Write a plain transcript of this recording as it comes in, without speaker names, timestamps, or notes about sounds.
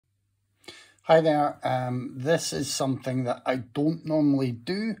Hi there, this is something that I don't normally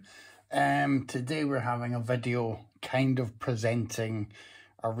do. Today we're having a video kind of presenting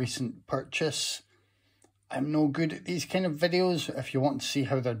a recent purchase. I'm no good at these kind of videos. If you want to see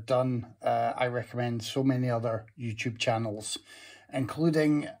how they're done, I recommend so many other YouTube channels,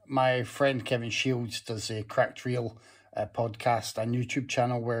 including my friend Kevin Shields does a Cracked Reel podcast and YouTube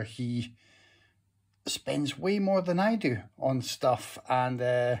channel where he spends way more than I do on stuff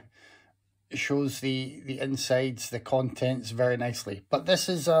and shows the insides, the contents very nicely. But this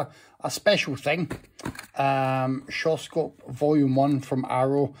is a special thing. Shawscope Volume 1 from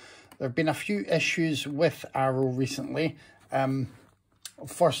Arrow. There have been a few issues with Arrow recently.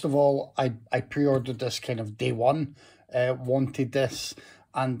 First of all, I pre-ordered this kind of day one, wanted this,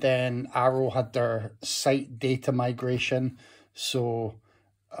 and then Arrow had their site data migration, so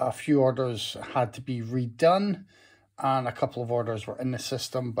a few orders had to be redone, and a couple of orders were in the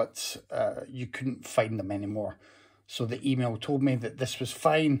system, but you couldn't find them anymore. So the email told me that this was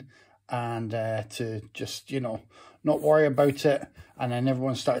fine and to just, not worry about it. And then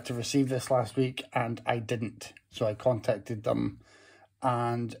everyone started to receive this last week and I didn't. So I contacted them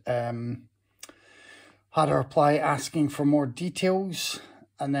and had a reply asking for more details.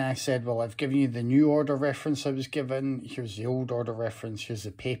 And then I said, well, I've given you the new order reference I was given. Here's the old order reference. Here's the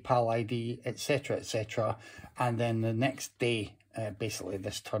PayPal ID, etc., etc. And then the next day, basically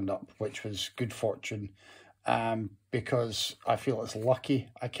this turned up, which was good fortune, because I feel it's lucky.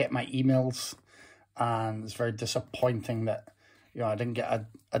 I kept my emails, and it's very disappointing that I didn't get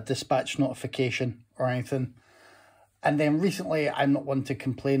a dispatch notification or anything. And then recently, I'm not one to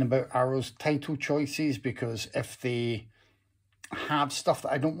complain about Arrow's title choices, because if they have stuff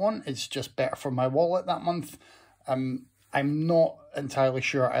that I don't want, it's just better for my wallet that month. I'm not entirely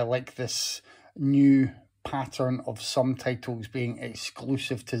sure I like this new pattern of some titles being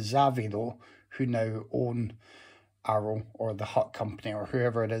exclusive to Zavvi though, who now own Arrow or the Hut Company or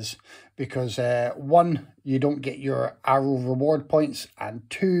whoever it is, because one, you don't get your Arrow reward points, and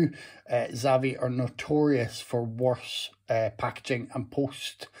two, Zavvi are notorious for worse packaging and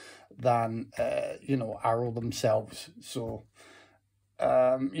post than Arrow themselves. So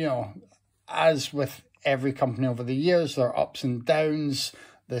as with every company over the years, there are ups and downs.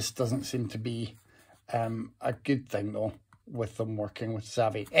 This doesn't seem to be a good thing, though, with them working with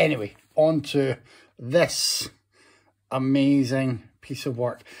Zavvi. Anyway, on to this amazing piece of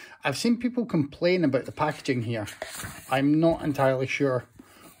work. I've seen people complain about the packaging here. I'm not entirely sure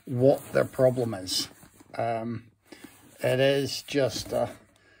what their problem is. It is just a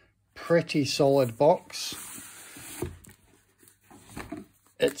pretty solid box.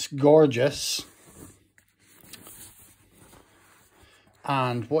 It's gorgeous,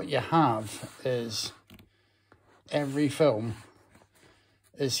 and what you have is every film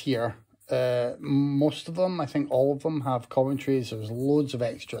is here. Most of them, I think all of them, have commentaries. There's loads of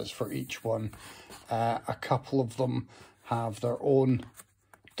extras for each one. A couple of them have their own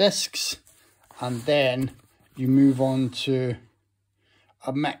discs, and then you move on to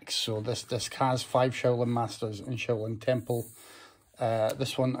a mix. So this disc has 5 Shaolin Masters and Shaolin Temple.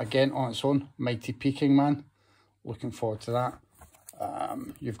 This one, again, on its own, Mighty Peking Man. Looking forward to that.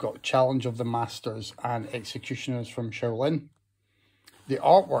 You've got Challenge of the Masters and Executioners from Shaolin. The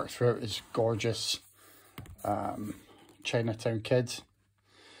artwork throughout is gorgeous. Chinatown Kids.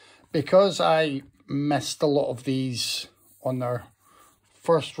 Because I missed a lot of these on their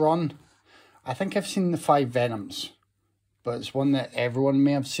first run, I think I've seen the 5 Venoms, but it's one that everyone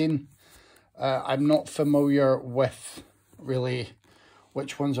may have seen. I'm not familiar with really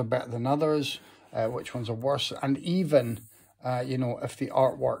which ones are better than others, which ones are worse, and even, if the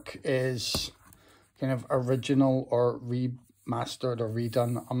artwork is kind of original or remastered or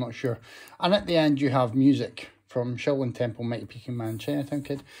redone, I'm not sure. And at the end, you have music from Shaolin Temple, Mighty Peking Man, Chinatown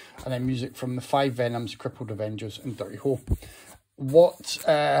Kid, and then music from the 5 Venoms, Crippled Avengers, and Dirty Ho. What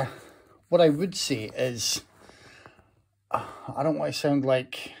I would say is, I don't want to sound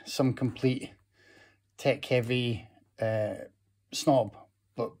like some complete tech-heavy snob,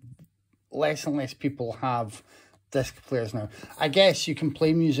 but less and less people have disc players now. I guess you can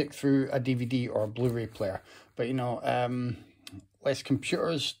play music through a DVD or a Blu-ray player, but less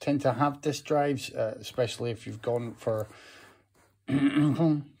computers tend to have disc drives, especially if you've gone for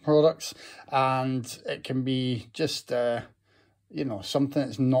products, and it can be just something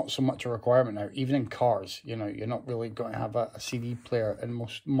that's not so much a requirement now. Even in cars, you're not really going to have a CD player. In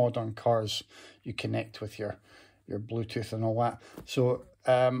most modern cars, you connect with your Bluetooth and all that. So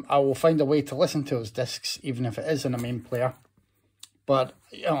I will find a way to listen to those discs, even if it is in a main player. But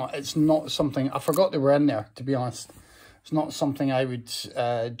it's not something, I forgot they were in there, to be honest. It's not something I would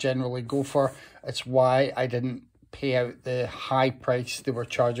generally go for. It's why I didn't pay out the high price they were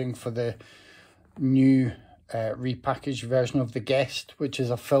charging for the new repackaged version of The Guest, which is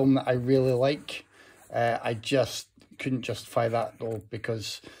a film that I really like. I just couldn't justify that though,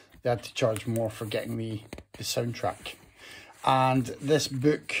 because they had to charge more for getting the soundtrack. And this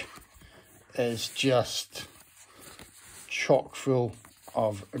book is just chock full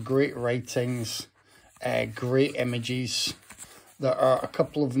of great writings, great images. There are a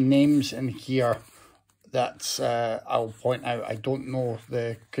couple of names in here that I'll point out. I don't know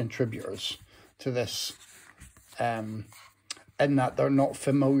the contributors to this, in that they're not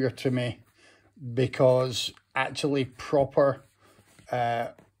familiar to me, because actually proper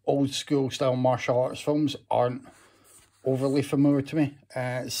old school style martial arts films aren't overly familiar to me.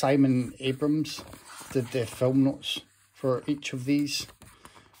 Simon Abrams did the film notes for each of these,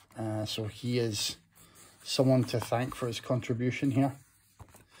 so he is someone to thank for his contribution here.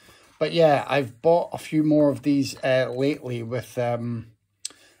 But yeah, I've bought a few more of these lately, with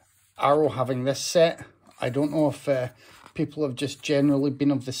Arrow having this set. I don't know if people have just generally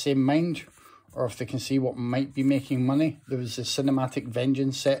been of the same mind, or if they can see what might be making money. There was the Cinematic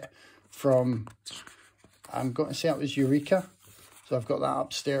Vengeance set from, I'm going to say it was Eureka, so I've got that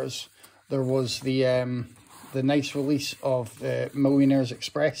upstairs. There was the nice release of the Millionaire's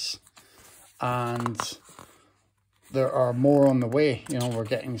Express, and there are more on the way. You know, we're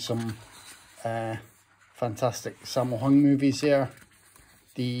getting some fantastic Sammo Hung movies there.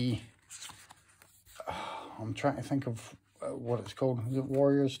 I'm trying to think of what it's called. Is it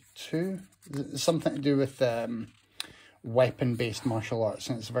Warriors 2? It's something to do with weapon-based martial arts,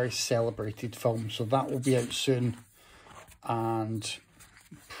 and it's a very celebrated film, so that will be out soon. And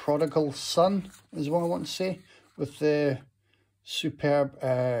Prodigal Son is what I want to say, with the superb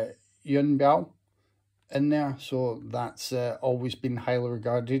Yun Biao in there, so that's always been highly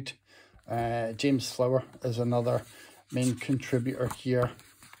regarded. James Flower is another main contributor here,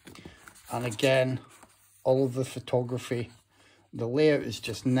 and again, all of the photography, the layout is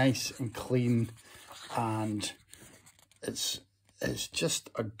just nice and clean, and it's just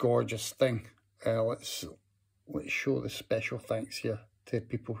a gorgeous thing. Let's show the special thanks here to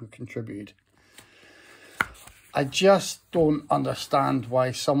people who contributed. I just don't understand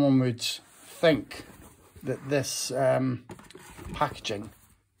why someone would think that this packaging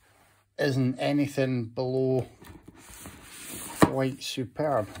isn't anything below quite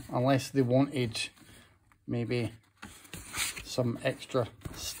superb, unless they wanted maybe some extra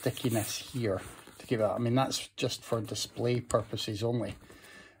stickiness here to give it. I mean, that's just for display purposes only.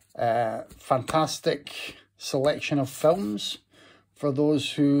 Fantastic selection of films for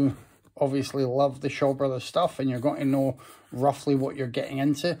those who obviously love the Shaw Brothers stuff, and you're going to know roughly what you're getting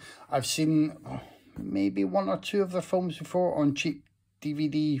into. I've seen maybe one or two of their films before on cheap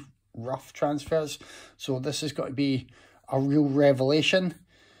DVD rough transfers, so this has got to be a real revelation.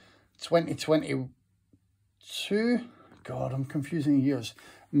 2022, God, I'm confusing years.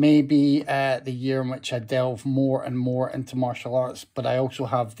 Maybe the year in which I delve more and more into martial arts, but I also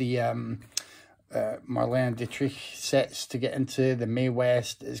have the Marlene Dietrich sets to get into, the Mae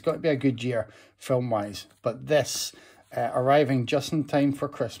West. It's got to be a good year film-wise, but this arriving just in time for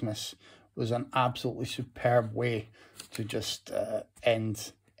Christmas was an absolutely superb way to just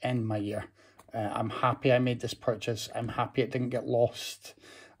end my year. I'm happy I made this purchase. I'm happy it didn't get lost,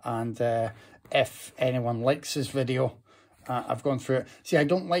 and if anyone likes this video, I've gone through it. See, I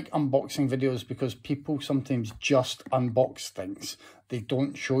don't like unboxing videos because people sometimes just unbox things. They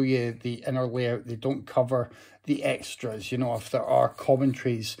don't show you the inner layout. They don't cover the extras. You know, if there are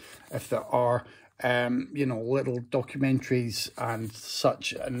commentaries, if there are, you know, little documentaries and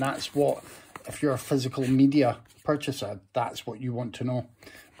such. And that's what, if you're a physical media purchaser, that's what you want to know.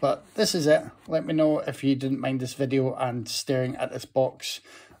 But this is it. Let me know if you didn't mind this video and staring at this box.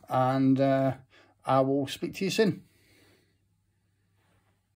 And I will speak to you soon.